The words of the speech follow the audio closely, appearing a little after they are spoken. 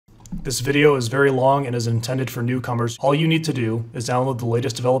This video is very long and is intended for newcomers. All you need to do is download the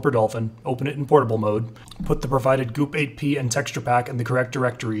latest developer Dolphin, open it in portable mode, put the provided goop8p and texture pack in the correct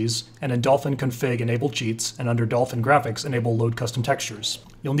directories, and in Dolphin config enable cheats, and under Dolphin graphics enable load custom textures.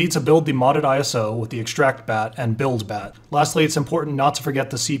 You'll need to build the modded ISO with the extract bat and build bat. Lastly, it's important not to forget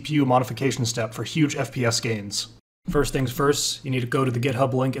the CPU modification step for huge FPS gains. First things first, you need to go to the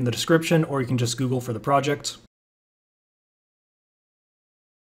GitHub link in the description, or you can just Google for the project.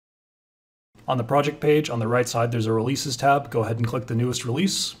 On the project page, on the right side, there's a Releases tab. Go ahead and click the newest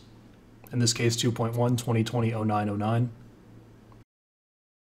release. In this case, 2.1, 2020-09-09.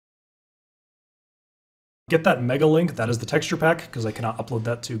 Get that mega link, that is the texture pack, because I cannot upload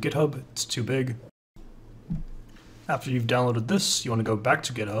that to GitHub, it's too big. After you've downloaded this, you want to go back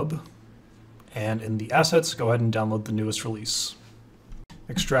to GitHub, and in the assets, go ahead and download the newest release.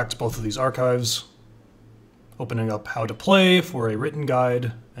 Extract both of these archives, opening up how to play for a written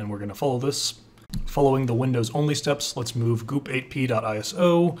guide, and we're going to follow this. Following the Windows-only steps, let's move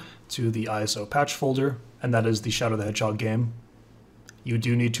goop8p.iso to the ISO patch folder, and that is the Shadow the Hedgehog game. You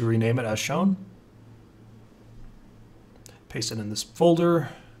do need to rename it as shown. Paste it in this folder.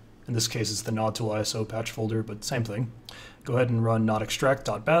 In this case, it's the nod tool ISO patch folder, but same thing. Go ahead and run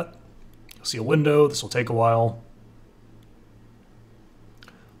nodextract.bat. You'll see a window. This will take a while.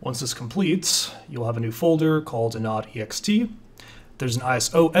 Once this completes, you'll have a new folder called nod.ext. There's an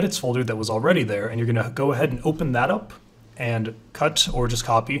ISO edits folder that was already there, and you're going to go ahead and open that up and cut or just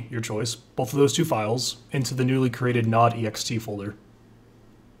copy, your choice, both of those two files into the newly created nod.ext folder.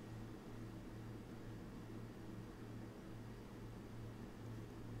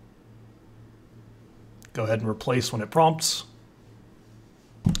 Go ahead and replace when it prompts.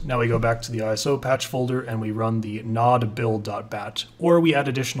 Now we go back to the ISO patch folder and we run the nod.build.bat, or we add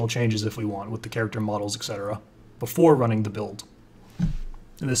additional changes if we want with the character models, etc., before running the build.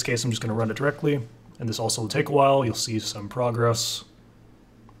 In this case, I'm just going to run it directly, and this also will take a while. You'll see some progress.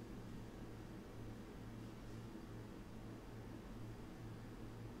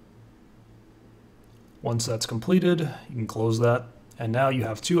 Once that's completed, you can close that, and now you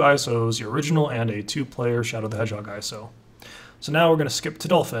have two ISOs, your original and a two-player Shadow the Hedgehog ISO. So now we're going to skip to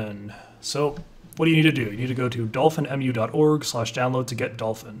Dolphin. So what do you need to do? You need to go to dolphinmu.org/download to get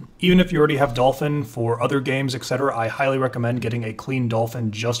Dolphin. Even if you already have Dolphin for other games, etc., I highly recommend getting a clean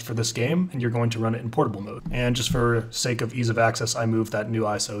Dolphin just for this game, and you're going to run it in portable mode. And just for sake of ease of access, I moved that new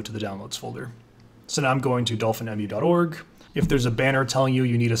ISO to the downloads folder. So now I'm going to dolphinmu.org. If there's a banner telling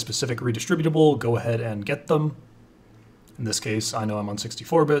you need a specific redistributable, go ahead and get them. In this case, I know I'm on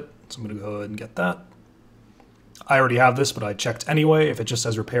 64-bit, so I'm going to go ahead and get that. I already have this, but I checked anyway. If it just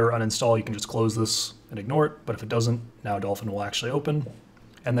says repair or uninstall, you can just close this and ignore it. But if it doesn't, now Dolphin will actually open.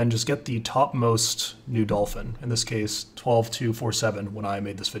 And then just get the topmost new Dolphin, in this case 12247 when I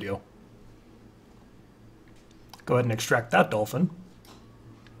made this video. Go ahead and extract that Dolphin.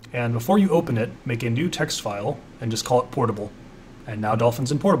 And before you open it, make a new text file and just call it portable. And now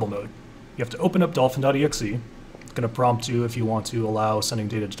Dolphin's in portable mode. You have to open up dolphin.exe. It's going to prompt you if you want to allow sending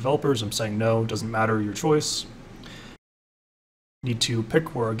data to developers. I'm saying no, doesn't matter, your choice. Need to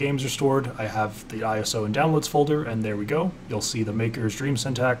pick where our games are stored. I have the ISO and downloads folder, and there we go. You'll see the maker's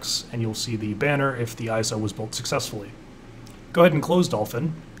dreamsyntax, and you'll see the banner if the ISO was built successfully. Go ahead and close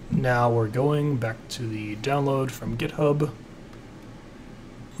Dolphin. Now we're going back to the download from GitHub.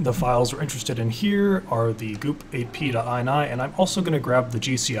 The files we're interested in here are the goop8p.ini, and I'm also going to grab the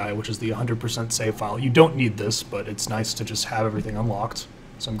GCI, which is the 100% save file. You don't need this, but it's nice to just have everything unlocked.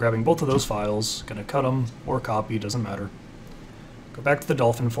 So I'm grabbing both of those files, going to cut them or copy, doesn't matter. Go back to the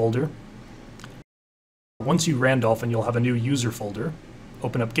Dolphin folder. Once you ran Dolphin, you'll have a new user folder.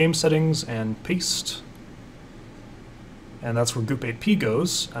 Open up game settings and paste. And that's where goop8p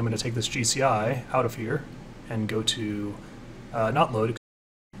goes. I'm going to take this GCI out of here and go to, not load,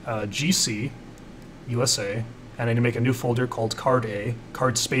 GC, USA, and I need to make a new folder called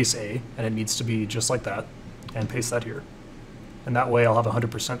card space A, and it needs to be just like that, and paste that here. And that way I'll have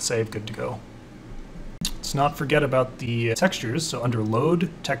 100% save, good to go. Let's not forget about the textures, so under Load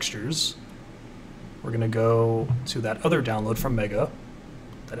Textures, we're going to go to that other download from Mega,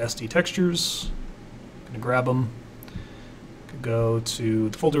 that SD Textures, going to grab them, go to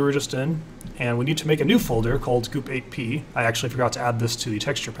the folder we're just in, and we need to make a new folder called goop8p. I actually forgot to add this to the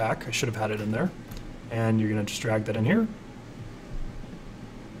texture pack, I should have had it in there, and you're going to just drag that in here.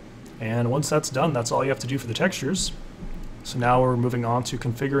 And once that's done, that's all you have to do for the textures. So now we're moving on to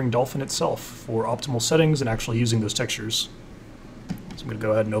configuring Dolphin itself for optimal settings and actually using those textures. So I'm going to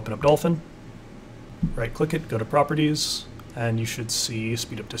go ahead and open up Dolphin, right click it, go to properties, and you should see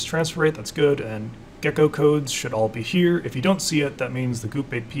speed up disk transfer rate, that's good, and Gecko codes should all be here. If you don't see it, that means the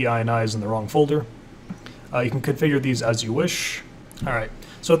goop8 PINI is in the wrong folder. You can configure these as you wish. All right,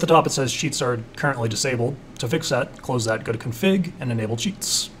 so at the top it says cheats are currently disabled. To fix that, close that, go to config, and enable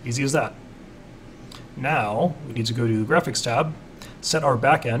cheats. Easy as that. Now, we need to go to the graphics tab, set our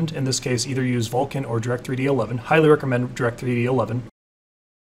backend, in this case either use Vulkan or Direct3D 11. Highly recommend Direct3D 11.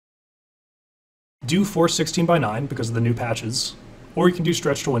 Do force 16:9 because of the new patches, or you can do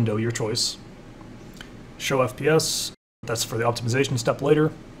stretch to window, your choice. Show FPS, that's for the optimization step later.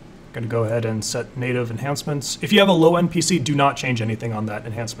 I'm going to go ahead and set native enhancements. If you have a low-end PC, do not change anything on that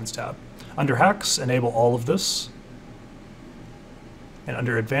enhancements tab. Under hacks, enable all of this. And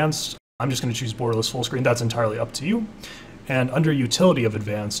under advanced, I'm just going to choose borderless full screen. That's entirely up to you. And under utility of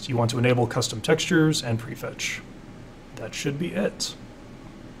advanced, you want to enable custom textures and prefetch. That should be it.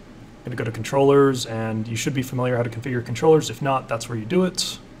 I'm going to go to controllers, and you should be familiar how to configure controllers. If not, that's where you do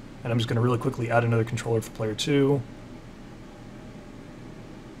it. And I'm just going to really quickly add another controller for player 2.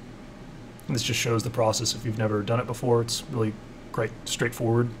 And this just shows the process if you've never done it before. It's really quite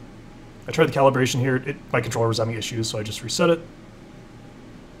straightforward. I tried the calibration here. My controller was having issues, so I just reset it.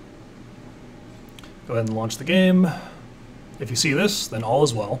 Go ahead and launch the game. If you see this, then all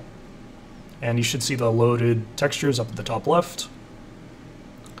is well. And you should see the loaded textures up at the top left.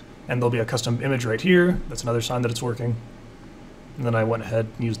 And there'll be a custom image right here. That's another sign that it's working. And then I went ahead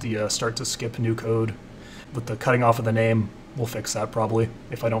and used the start to skip new code. With the cutting off of the name, we'll fix that probably,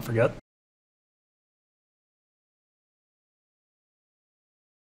 if I don't forget.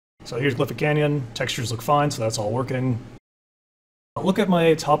 So here's Glyphic Canyon. Textures look fine, so that's all working. Look at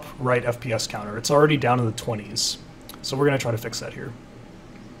my top right FPS counter. It's already down in the 20s. So we're going to try to fix that here.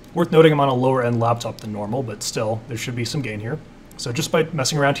 Worth noting I'm on a lower end laptop than normal, but still, there should be some gain here. So just by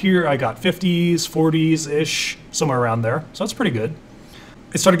messing around here, I got 50s, 40s-ish, somewhere around there. So that's pretty good.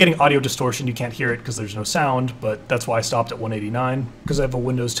 It started getting audio distortion. You can't hear it because there's no sound, but that's why I stopped at 189. Because I have a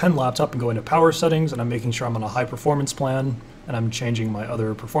Windows 10 laptop and go into power settings, and I'm making sure I'm on a high performance plan, and I'm changing my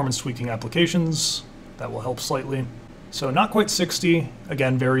other performance tweaking applications. That will help slightly. So not quite 60,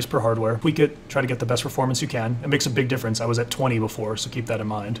 again, varies per hardware. Tweak it, try to get the best performance you can. It makes a big difference. I was at 20 before, so keep that in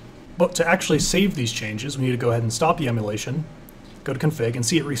mind. But to actually save these changes, we need to go ahead and stop the emulation, go to config, and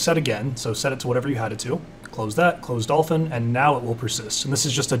see it reset again, so set it to whatever you had it to. Close that, close Dolphin, and now it will persist. And this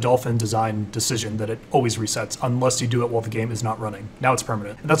is just a Dolphin design decision that it always resets unless you do it while the game is not running. Now it's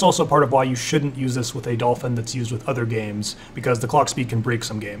permanent. And that's also part of why you shouldn't use this with a Dolphin that's used with other games, because the clock speed can break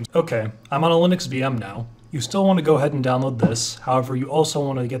some games. Okay, I'm on a Linux VM now. You still want to go ahead and download this. However, you also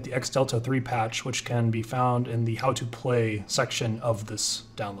want to get the Xdelta 3 patch, which can be found in the How to Play section of this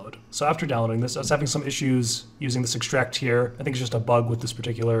download. So after downloading this, I was having some issues using this extract here. I think it's just a bug with this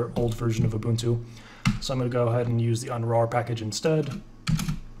particular old version of Ubuntu. So I'm going to go ahead and use the unrar package instead.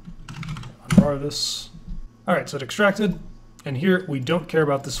 Unrar this. All right, so it extracted. And here, we don't care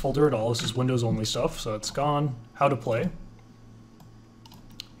about this folder at all. This is Windows only stuff, so it's gone. How to Play.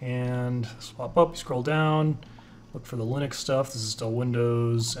 And swap up, you scroll down, look for the Linux stuff. This is still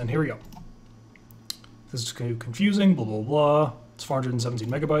Windows, and here we go. This is confusing, blah, blah, blah. It's 417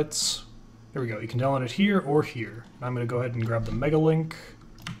 megabytes. Here we go. You can download it here or here. And I'm going to go ahead and grab the mega link,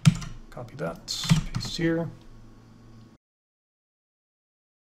 copy that, paste here.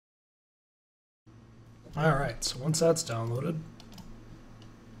 All right, so once that's downloaded,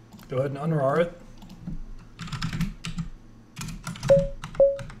 go ahead and unrar it.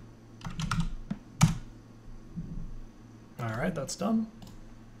 Alright, that's done.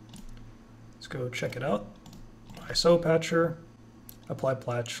 Let's go check it out. ISO patcher, apply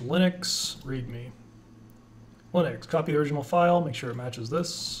patch Linux, readme. Linux, copy the original file, make sure it matches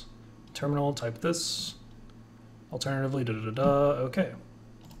this. Terminal, type this. Alternatively, okay.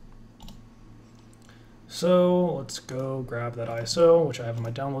 So let's go grab that ISO, which I have in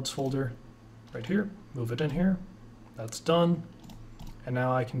my downloads folder right here, move it in here. That's done. And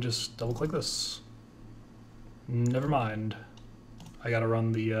now I can just double click this. Never mind. I gotta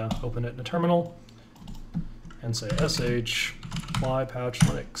run the open it in a terminal and say sh apply patch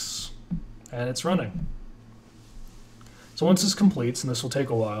Linux, and it's running. So once this completes, and this will take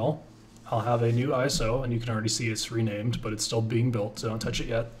a while, I'll have a new ISO, and you can already see it's renamed, but it's still being built, so don't touch it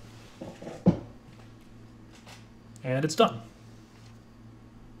yet. And it's done.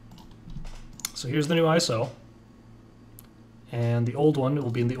 So here's the new ISO, and the old one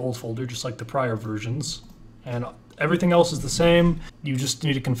will be in the old folder, just like the prior versions. And everything else is the same. You just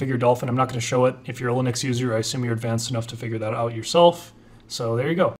need to configure Dolphin. I'm not going to show it. If you're a Linux user, I assume you're advanced enough to figure that out yourself. So there you go.